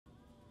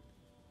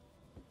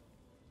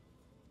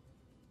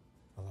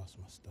lost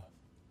my stuff.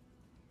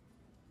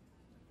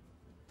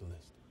 The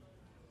list.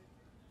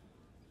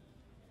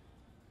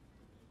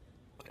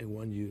 I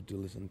want you to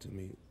listen to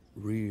me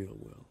real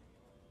well.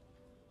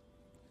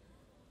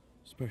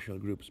 Special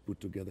groups put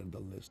together the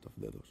list of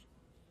dedos.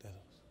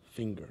 Dedos.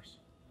 Fingers,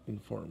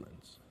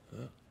 informants,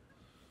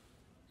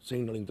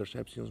 signal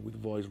interceptions with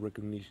voice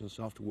recognition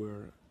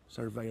software,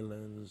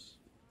 surveillance,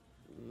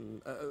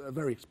 a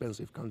very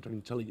expensive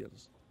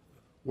counterintelligence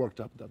worked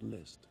up that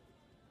list.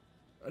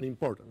 An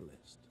important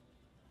list,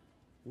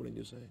 wouldn't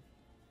you say?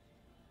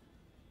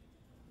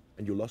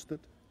 And you lost it?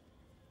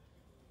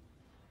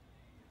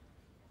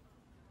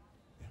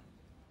 Yeah.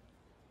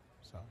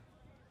 Sorry.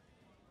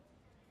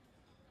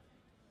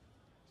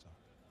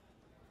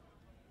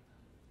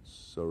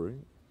 Sorry?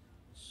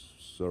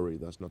 Sorry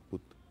does not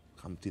put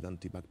Humpty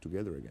Dumpty back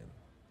together again.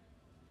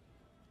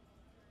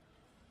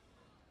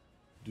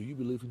 Do you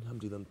believe in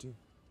Humpty Dumpty?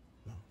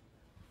 No.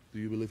 Do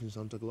you believe in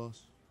Santa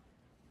Claus?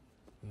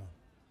 No.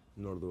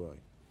 Nor do I.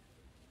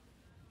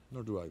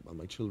 Nor do I, but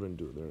my children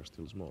do, they're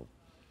still small.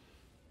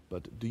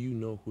 But do you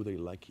know who they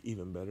like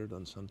even better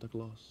than Santa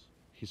Claus?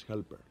 His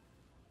helper.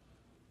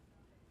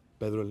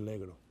 Pedro el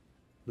Negro,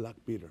 Black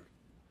Peter.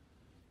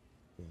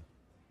 Yeah.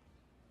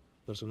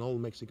 There's an old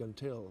Mexican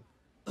tale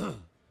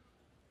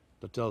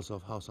that tells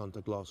of how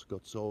Santa Claus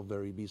got so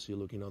very busy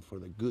looking out for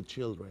the good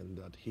children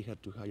that he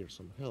had to hire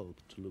some help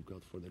to look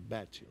out for the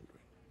bad children.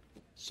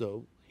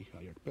 So he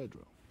hired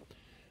Pedro.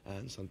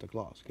 And Santa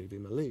Claus gave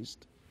him a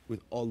list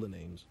with all the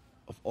names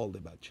of all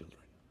the bad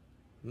children.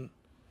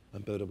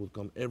 And Pedro would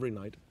come every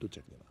night to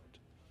check them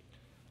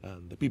out.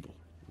 And the people,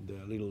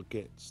 the little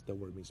kids that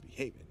were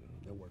misbehaving,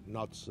 that were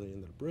not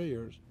saying their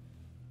prayers,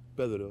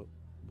 Pedro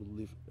would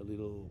leave a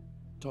little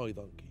toy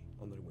donkey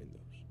on their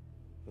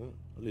windows,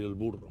 a little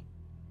burro,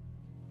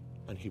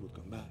 and he would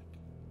come back.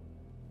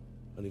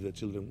 And if the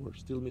children were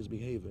still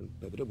misbehaving,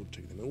 Pedro would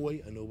take them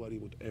away and nobody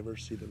would ever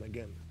see them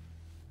again.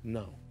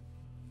 Now,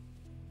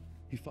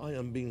 if I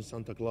am being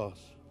Santa Claus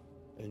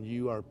and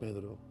you are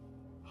Pedro,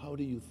 how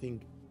do you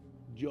think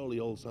jolly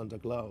old Santa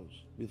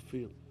Claus would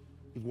feel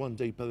if one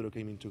day Pedro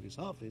came into his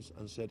office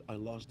and said, I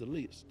lost the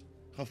list?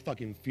 How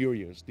fucking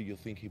furious do you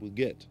think he would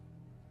get?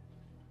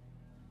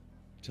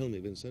 Tell me,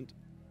 Vincent.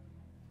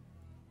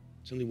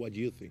 Tell me what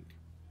you think.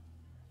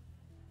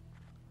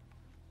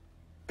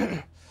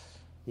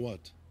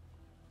 What?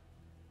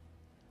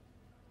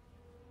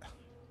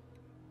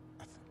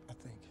 I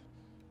think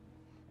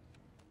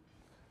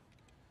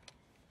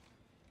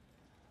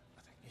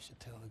you should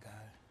tell the guy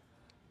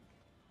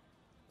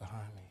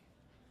behind me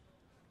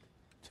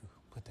to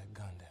put that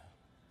gun down.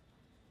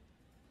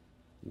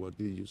 What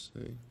did you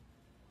say?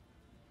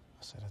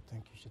 I said, I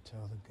think you should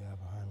tell the guy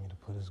behind me to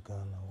put his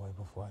gun away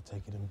before I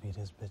take it and beat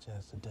his bitch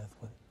ass to death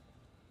with it.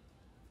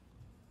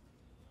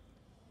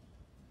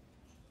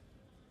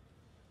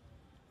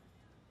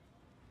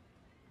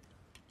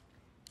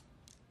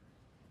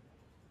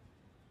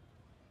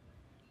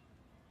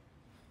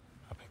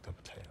 I picked up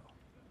a tail.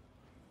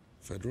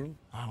 Federal?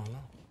 I don't know.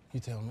 You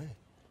tell me.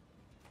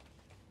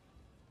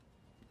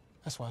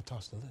 That's why I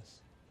tossed the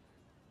list.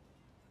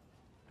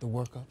 The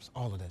workups,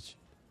 all of that shit.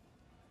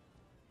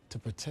 To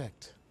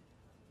protect,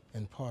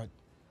 in part,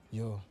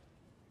 your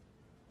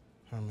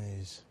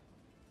Hermes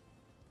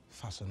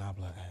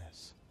fashionable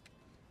ass.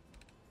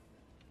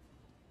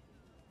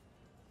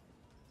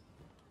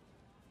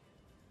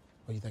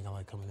 What do you think I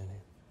like coming in here?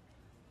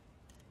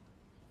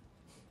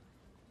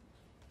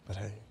 But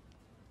hey,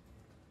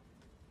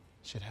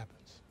 shit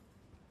happens.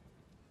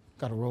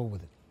 Gotta roll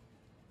with it.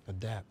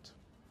 Adapt.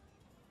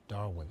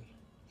 Darwin,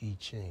 I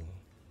Ching.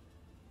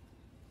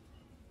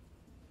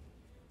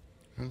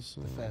 The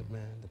fat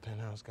man, the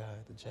penthouse guy,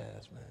 the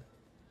jazz man.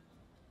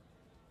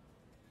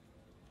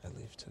 That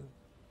leaves two.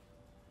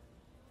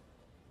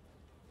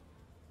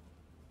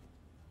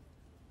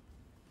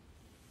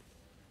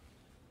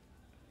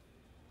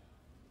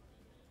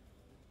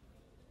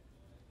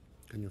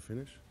 Can you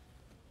finish?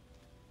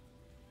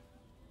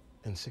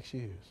 In 6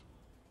 years.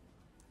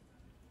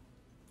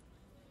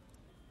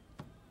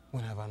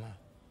 When have I not?